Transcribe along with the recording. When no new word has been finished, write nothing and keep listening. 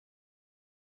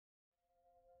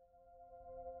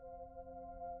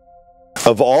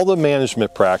Of all the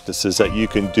management practices that you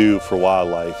can do for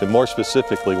wildlife, and more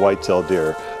specifically whitetail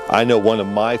deer, I know one of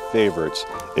my favorites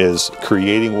is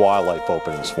creating wildlife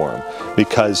openings for them,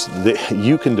 because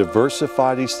you can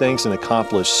diversify these things and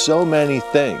accomplish so many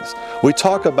things. We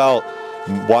talk about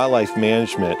wildlife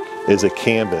management as a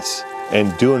canvas,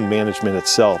 and doing management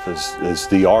itself is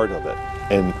the art of it.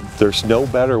 And there's no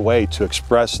better way to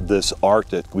express this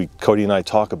art that Cody and I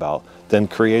talk about than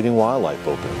creating wildlife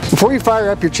openings. Before you fire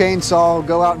up your chainsaw,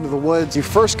 go out into the woods, you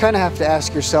first kind of have to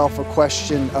ask yourself a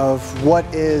question of what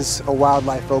is a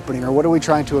wildlife opening, or what are we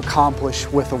trying to accomplish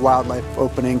with a wildlife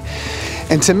opening?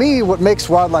 And to me, what makes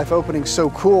wildlife openings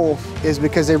so cool is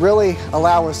because they really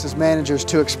allow us as managers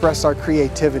to express our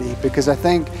creativity. Because I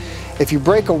think if you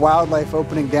break a wildlife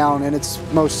opening down in its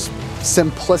most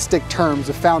simplistic terms,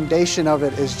 the foundation of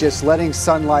it is just letting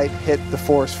sunlight hit the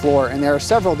forest floor. And there are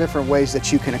several different ways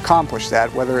that you can accomplish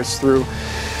that, whether it's through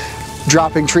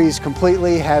dropping trees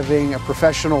completely, having a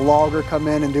professional logger come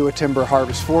in and do a timber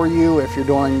harvest for you, if you're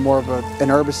doing more of an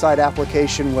herbicide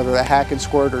application, whether a hack and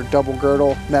squirt or double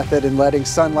girdle method, and letting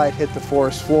sunlight hit the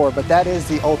forest floor. But that is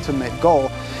the ultimate goal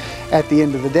at the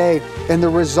end of the day. And the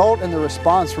result and the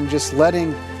response from just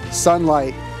letting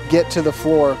sunlight get to the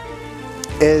floor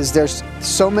is there's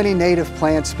so many native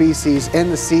plant species in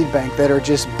the seed bank that are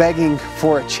just begging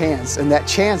for a chance, and that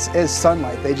chance is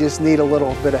sunlight. They just need a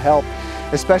little bit of help,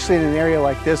 especially in an area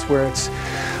like this where it's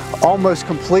almost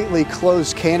completely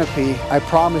closed canopy. I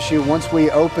promise you, once we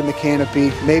open the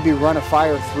canopy, maybe run a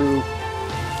fire through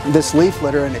this leaf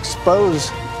litter and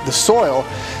expose the soil,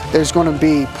 there's going to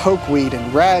be pokeweed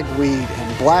and ragweed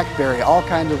and blackberry, all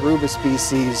kinds of rubus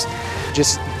species,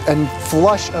 just a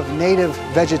flush of native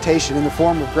vegetation in the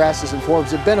form of grasses and forbs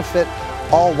that benefit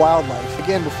all wildlife.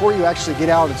 Again, before you actually get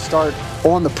out and start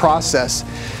on the process,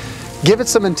 give it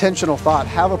some intentional thought.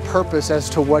 Have a purpose as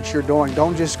to what you're doing.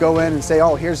 Don't just go in and say,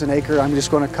 oh, here's an acre, I'm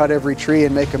just going to cut every tree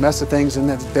and make a mess of things and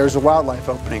then there's a wildlife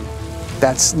opening.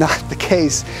 That's not the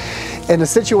case. In a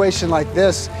situation like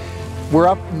this, we're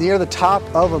up near the top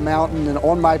of a mountain and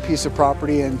on my piece of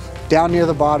property, and down near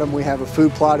the bottom we have a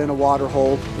food plot and a water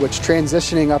hole, which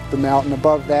transitioning up the mountain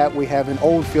above that we have an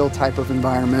old field type of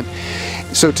environment.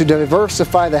 So to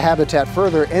diversify the habitat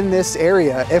further in this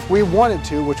area, if we wanted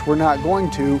to, which we're not going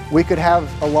to, we could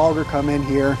have a logger come in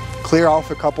here, clear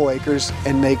off a couple acres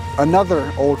and make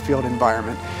another old field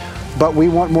environment. But we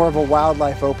want more of a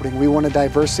wildlife opening. We want a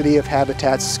diversity of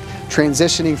habitats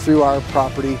transitioning through our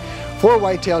property for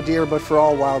whitetail deer, but for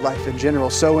all wildlife in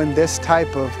general. So in this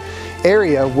type of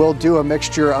area, we'll do a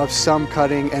mixture of some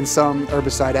cutting and some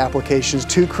herbicide applications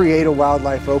to create a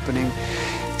wildlife opening.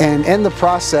 And in the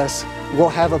process, we'll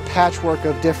have a patchwork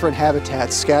of different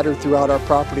habitats scattered throughout our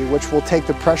property, which will take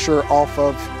the pressure off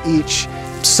of each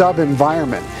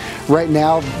sub-environment. Right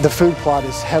now, the food plot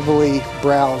is heavily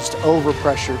browsed,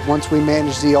 overpressured. Once we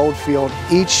manage the old field,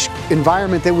 each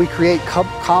environment that we create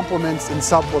complements and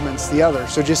supplements the other.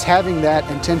 So just having that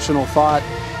intentional thought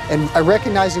and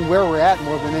recognizing where we're at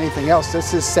more than anything else.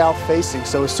 This is south-facing,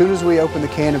 so as soon as we open the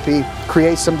canopy,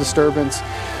 create some disturbance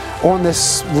on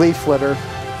this leaf litter,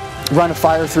 run a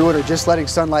fire through it, or just letting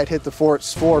sunlight hit the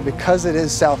forest floor, because it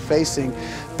is south-facing,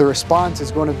 the response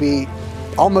is going to be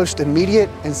almost immediate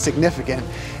and significant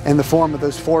in the form of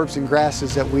those forbs and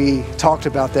grasses that we talked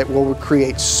about that will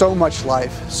create so much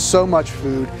life, so much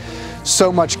food,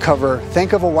 so much cover.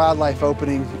 Think of a wildlife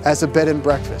opening as a bed and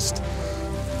breakfast.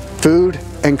 Food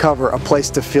and cover, a place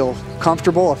to feel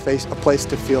comfortable, a place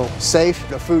to feel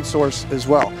safe, a food source as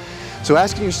well. So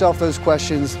asking yourself those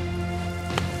questions,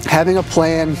 having a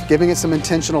plan, giving it some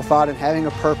intentional thought, and having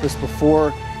a purpose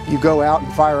before you go out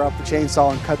and fire up the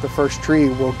chainsaw and cut the first tree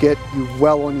will get you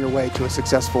well on your way to a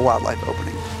successful wildlife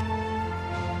opening.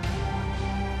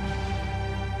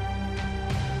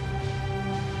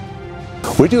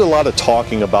 We do a lot of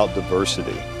talking about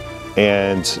diversity,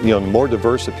 and the more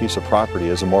diverse a piece of property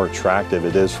is, the more attractive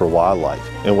it is for wildlife.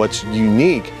 And what's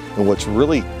unique and what's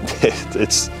really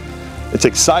it's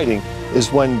exciting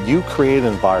is when you create an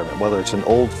environment, whether it's an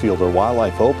old field or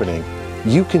wildlife opening,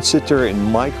 you can sit there and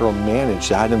micromanage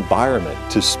that environment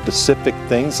to specific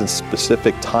things and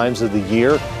specific times of the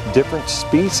year, different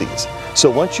species. So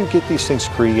once you get these things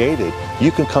created,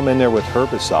 you can come in there with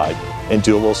herbicide and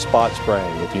do a little spot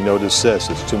spraying. If you notice this,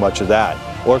 it's too much of that.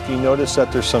 Or if you notice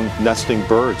that there's some nesting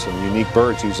birds, some unique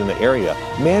birds using the area,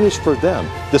 manage for them.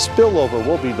 The spillover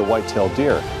will be the whitetail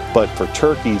deer, but for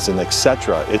turkeys and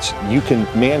etc., you can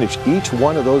manage each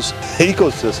one of those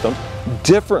ecosystems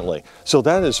differently. So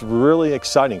that is really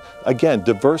exciting. Again,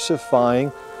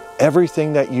 diversifying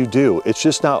everything that you do. It's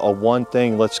just not a one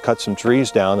thing, let's cut some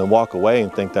trees down and walk away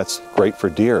and think that's great for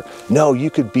deer. No, you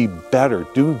could be better,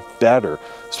 do better,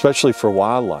 especially for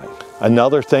wildlife.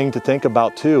 Another thing to think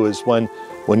about too is when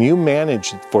you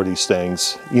manage for these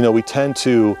things, you know, we tend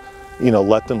to, you know,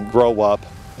 let them grow up,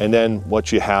 and then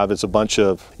what you have is a bunch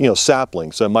of, you know,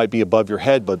 saplings that might be above your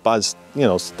head, but about as, you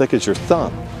know, as thick as your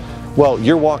thumb. Well,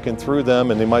 you're walking through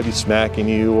them and they might be smacking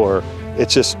you, or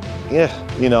it's just, yeah,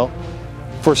 you know.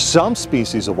 For some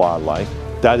species of wildlife,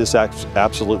 that is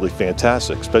absolutely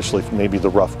fantastic, especially maybe the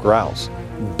ruffed grouse.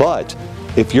 But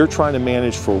if you're trying to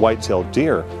manage for white-tailed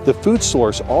deer, the food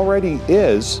source already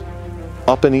is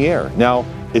up in the air. Now,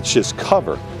 it's just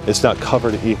cover. It's not cover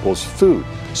that equals food.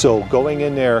 So going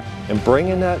in there and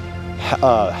bringing that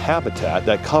habitat,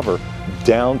 that cover,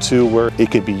 down to where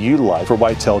it could be utilized for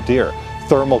white-tailed deer.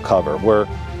 Thermal cover, where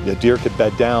the deer could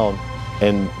bed down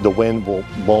and the wind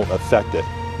won't affect it.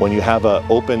 When you have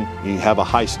you have a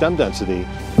high stem density,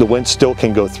 the wind still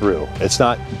can go through. It's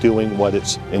not doing what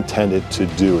it's intended to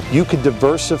do. You could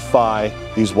diversify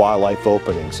these wildlife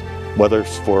openings, whether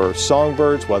it's for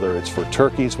songbirds, whether it's for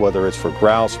turkeys, whether it's for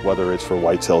grouse, whether it's for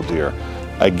white-tailed deer.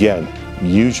 Again,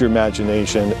 use your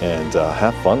imagination and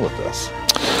have fun with this.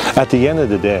 At the end of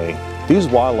the day, these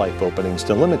wildlife openings,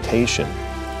 the limitation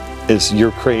is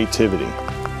your creativity,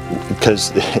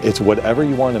 because it's whatever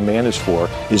you want to manage for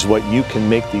is what you can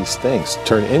make these things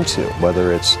turn into,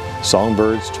 whether it's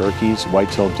songbirds, turkeys,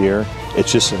 white-tailed deer.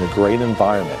 It's just in a great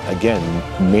environment. Again,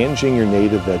 managing your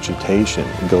native vegetation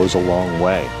goes a long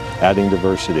way. Adding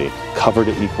diversity, cover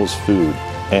that equals food,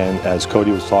 and as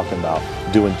Cody was talking about,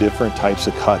 doing different types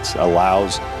of cuts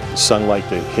allows sunlight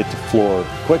to hit the floor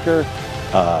quicker.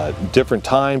 Different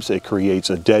times, it creates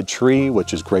a dead tree,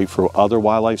 which is great for other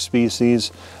wildlife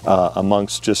species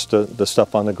amongst just the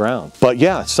stuff on the ground. But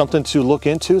yeah, something to look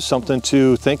into, something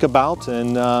to think about,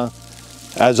 and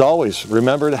as always,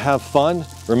 remember to have fun,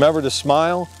 remember to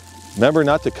smile, remember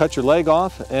not to cut your leg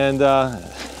off, and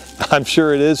I'm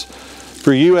sure it is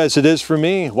for you as it is for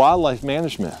me, wildlife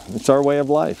management. It's our way of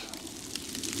life.